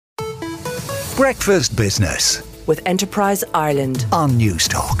Breakfast Business with Enterprise Ireland on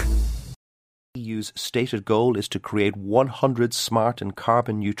Newstalk. The EU's stated goal is to create 100 smart and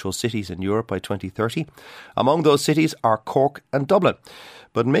carbon neutral cities in Europe by 2030. Among those cities are Cork and Dublin.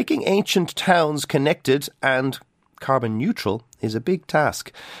 But making ancient towns connected and carbon neutral is a big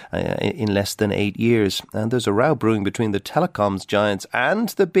task in less than 8 years. And there's a row brewing between the telecoms giants and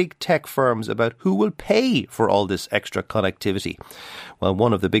the big tech firms about who will pay for all this extra connectivity. Well,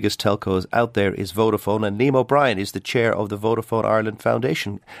 one of the biggest telcos out there is Vodafone, and Liam O'Brien is the chair of the Vodafone Ireland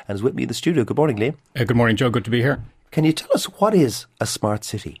Foundation and is with me in the studio. Good morning, Liam. Good morning, Joe. Good to be here. Can you tell us what is a smart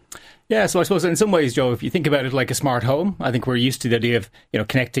city? Yeah, so I suppose in some ways, Joe, if you think about it like a smart home, I think we're used to the idea of,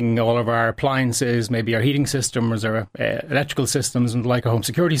 connecting all of our appliances, maybe our heating systems, our electrical systems and like our home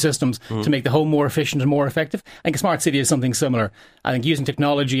security systems to make the home more efficient and more effective. I think a smart city is something similar. I think using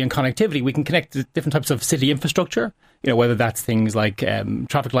technology and connectivity, we can connect to different types of city infrastructure, whether that's things like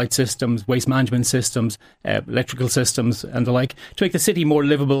traffic light systems, waste management systems, electrical systems and the like, to make the city more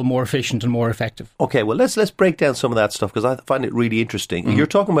livable, more efficient and more effective. Okay, well, let's break down some of that stuff because I find it really interesting. You're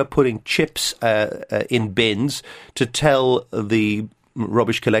talking about putting chips in bins to tell the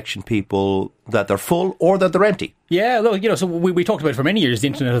rubbish collection people that they're full or that they're empty. Yeah, look, so we talked about it for many years, the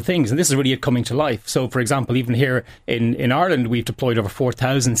Internet of Things, and this is really it coming to life. So, for example, even here in Ireland, we've deployed over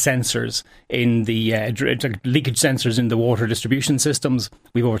 4,000 sensors in the leakage sensors in the water distribution systems.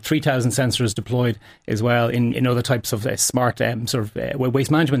 We've over 3,000 sensors deployed as well in other types of smart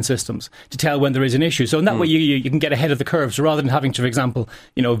waste management systems to tell when there is an issue. So in that way, you can get ahead of the curve. So rather than having to, for example,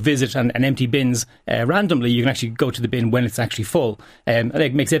 visit and empty bins randomly, you can actually go to the bin when it's actually full. And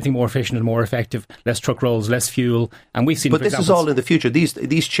it makes everything more efficient and more effective. Less truck rolls, less fuel. And we've seen, but this is all in the future.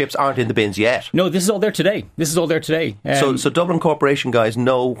 These chips aren't in the bins yet. No, this is all there today. So Dublin Corporation guys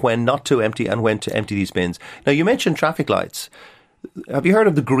know when not to empty and when to empty these bins. Now, you mentioned traffic lights. Have you heard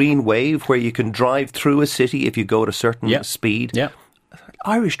of the green wave, where you can drive through a city if you go at a certain speed? Yeah.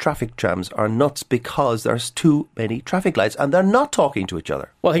 Irish traffic jams are nuts because there's too many traffic lights and they're not talking to each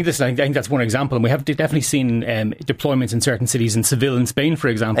other. Well, I think that's one example, and we have definitely seen deployments in certain cities, in Seville in Spain, for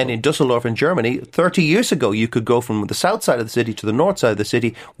example. And in Dusseldorf in Germany, 30 years ago, you could go from the south side of the city to the north side of the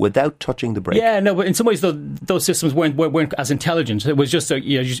city without touching the brake. Yeah, no, but in some ways, those systems weren't as intelligent. It was just, as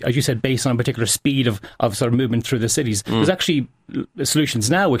you said, based on a particular speed of sort of movement through the cities. There's actually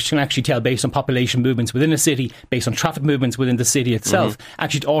solutions now which can actually tell based on population movements within a city, based on traffic movements within the city itself,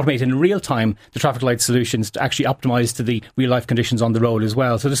 actually to automate in real time the traffic light solutions to actually optimise to the real life conditions on the road as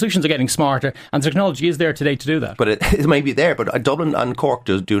well. So the solutions are getting smarter and the technology is there today to do that. But it may be there, but Dublin and Cork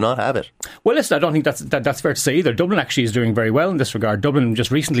do not have it. Well, listen, I don't think that's fair to say either. Dublin actually is doing very well in this regard. Dublin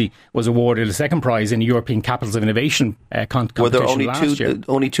just recently was awarded a second prize in the European Capitals of Innovation competition. Were there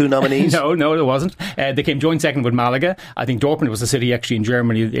only two nominees? No, there wasn't. They came joint second with Malaga. I think Dortmund was the city actually in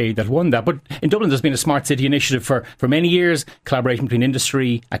Germany that won that. But in Dublin, there's been a smart city initiative for many years, collaboration between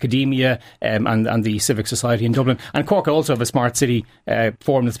industry, academia and the civic society in Dublin. And Cork also have a smart city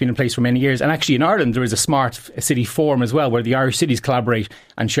forum that's been in place for many years. And actually in Ireland, there is a smart city forum as well, where the Irish cities collaborate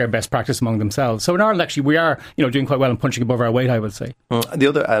and share best practice among themselves. So in Ireland, actually, we are doing quite well and punching above our weight, I would say. The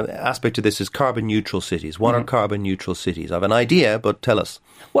other aspect of this is carbon neutral cities. What are carbon neutral cities? I have an idea, but tell us.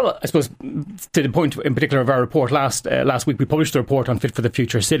 Well, I suppose to the point in particular of our report last week, we published a report on Fit for the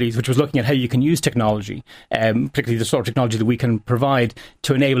Future Cities, which was looking at how you can use technology, particularly the sort of technology that we can provide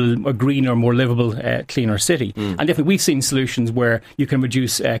to enable a greener, more livable, cleaner city. And definitely we've seen solutions where you can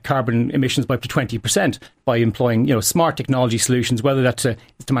reduce carbon emissions by up to 20% by employing smart technology solutions, whether that's to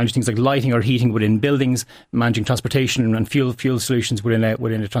manage things like lighting or heating within buildings, managing transportation and fuel solutions within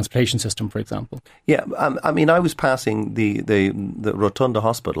a transportation system, for example. Yeah, I mean, I was passing the Rotunda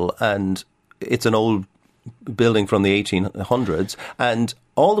Hospital, and it's an old building from the 1800s, and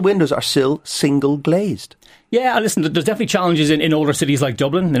all the windows are still single glazed. Yeah, listen, there's definitely challenges in older cities like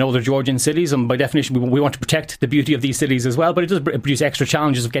Dublin, in older Georgian cities, and by definition we want to protect the beauty of these cities as well, but it does produce extra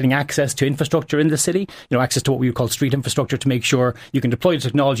challenges of getting access to infrastructure in the city, access to what we would call street infrastructure, to make sure you can deploy the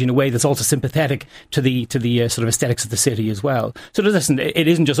technology in a way that's also sympathetic to the sort of aesthetics of the city as well. So listen, it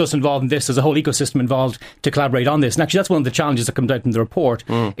isn't just us involved in this, there's a whole ecosystem involved to collaborate on this, and actually that's one of the challenges that comes out in the report,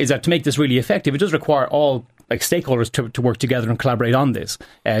 is that to make this really effective, it does require all stakeholders to work together and collaborate on this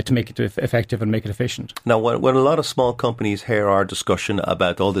to make it effective and make it efficient. Now, when a lot of small companies hear our discussion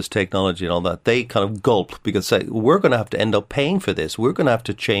about all this technology and all that, they kind of gulp because say, we're going to have to end up paying for this. We're going to have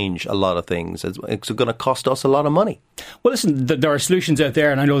to change a lot of things. It's going to cost us a lot of money. Well, listen, there are solutions out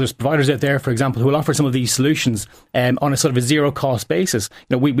there, and I know there's providers out there, for example, who will offer some of these solutions on a sort of a zero-cost basis.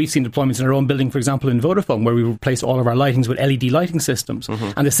 We've seen deployments in our own building, for example, in Vodafone, where we replaced all of our lightings with LED lighting systems.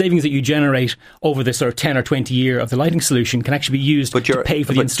 And the savings that you generate over this sort of 10 or 20 20 year of the lighting solution can actually be used to pay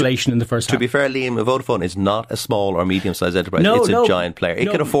for the installation in the first half. To be fair, Liam, Vodafone is not a small or medium-sized enterprise. It's a giant player.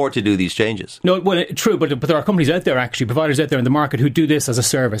 It can afford to do these changes. No, well, true, but there are companies out there, actually, providers out there in the market who do this as a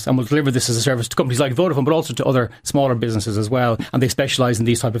service and will deliver this as a service to companies like Vodafone, but also to other smaller businesses as well, and they specialise in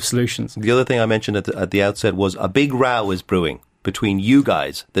these type of solutions. The other thing I mentioned at the outset was a big row is brewing between you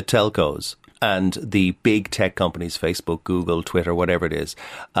guys, the telcos, and the big tech companies, Facebook, Google, Twitter, whatever it is.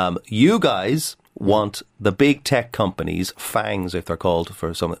 You guys want the big tech companies, FANGs if they're called,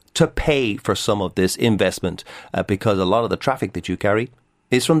 to pay for some of this investment because a lot of the traffic that you carry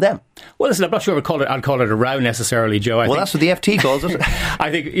is from them. Well, listen, I'm not sure I'd call it a row necessarily, Joe. I think that's what the FT calls it. I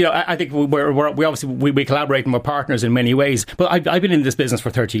think we obviously collaborate and we're partners in many ways. But I've been in this business for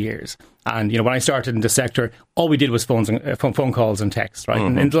 30 years, and when I started in this sector, all we did was phone calls and texts, right?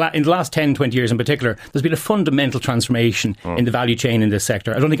 Mm-hmm. And in the last 10, 20 years in particular, there's been a fundamental transformation in the value chain in this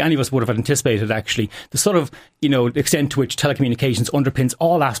sector. I don't think any of us would have anticipated actually the sort of extent to which telecommunications underpins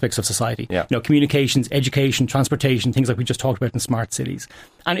all aspects of society. Yeah. Communications, education, transportation, things like we just talked about in smart cities.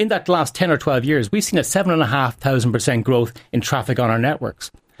 And in that last 10 or 12 years, we've seen a 7,500% growth in traffic on our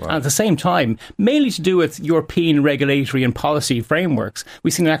networks. Right. And at the same time, mainly to do with European regulatory and policy frameworks,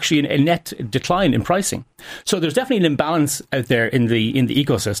 we've seen actually a net decline in pricing. So there's definitely an imbalance out there in the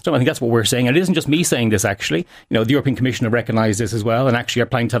ecosystem. I think that's what we're saying. And it isn't just me saying this, actually. The European Commission have recognised this as well and actually are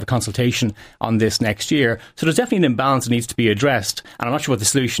planning to have a consultation on this next year. So there's definitely an imbalance that needs to be addressed. And I'm not sure what the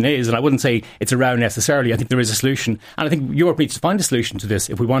solution is. And I wouldn't say it's a row necessarily. I think there is a solution. And I think Europe needs to find a solution to this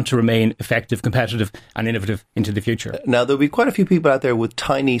if we want to remain effective, competitive and innovative into the future. Now, there'll be quite a few people out there with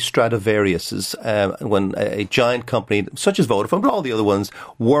tiny Stradivariuses when a giant company such as Vodafone, but all the other ones,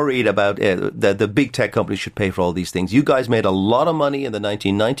 worried about the big tech companies should pay for all these things. You guys made a lot of money in the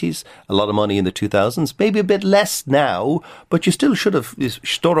 1990s, a lot of money in the 2000s, maybe a bit less now, but you still should have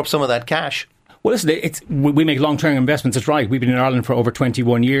stored up some of that cash. Well, listen, we make long-term investments. It's right. We've been in Ireland for over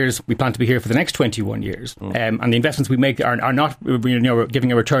 21 years. We plan to be here for the next 21 years. And the investments we make are not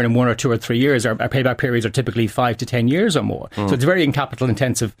giving a return in 1 or 2 or 3 years. Our payback periods are typically 5 to 10 years or more. So it's a very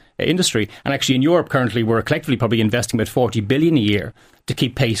capital-intensive industry. And actually in Europe currently, we're collectively probably investing about 40 billion a year to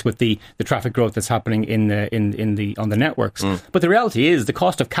keep pace with the traffic growth that's happening on the networks. But the reality is the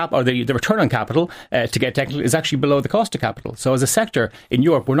cost of capital, or the return on capital, to get technical, is actually below the cost of capital. So as a sector in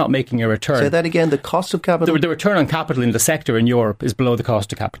Europe, we're not making a return. Say that again, the cost of capital? The return on capital in the sector in Europe is below the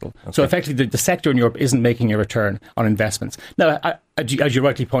cost of capital. Okay. So effectively the sector in Europe isn't making a return on investments. Now, as you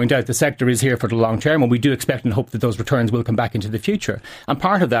rightly point out, the sector is here for the long term, and we do expect and hope that those returns will come back into the future. And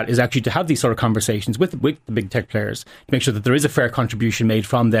part of that is actually to have these sort of conversations with the big tech players to make sure that there is a fair contribution made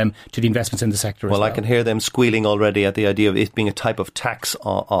from them to the investments in the sector as well. Well, I can hear them squealing already at the idea of it being a type of tax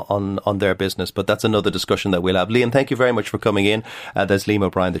on their business, but that's another discussion that we'll have. Liam, thank you very much for coming in. There's Liam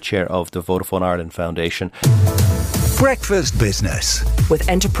O'Brien, the chair of the Vodafone Ireland Foundation. Breakfast Business with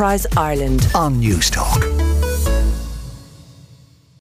Enterprise Ireland on Newstalk.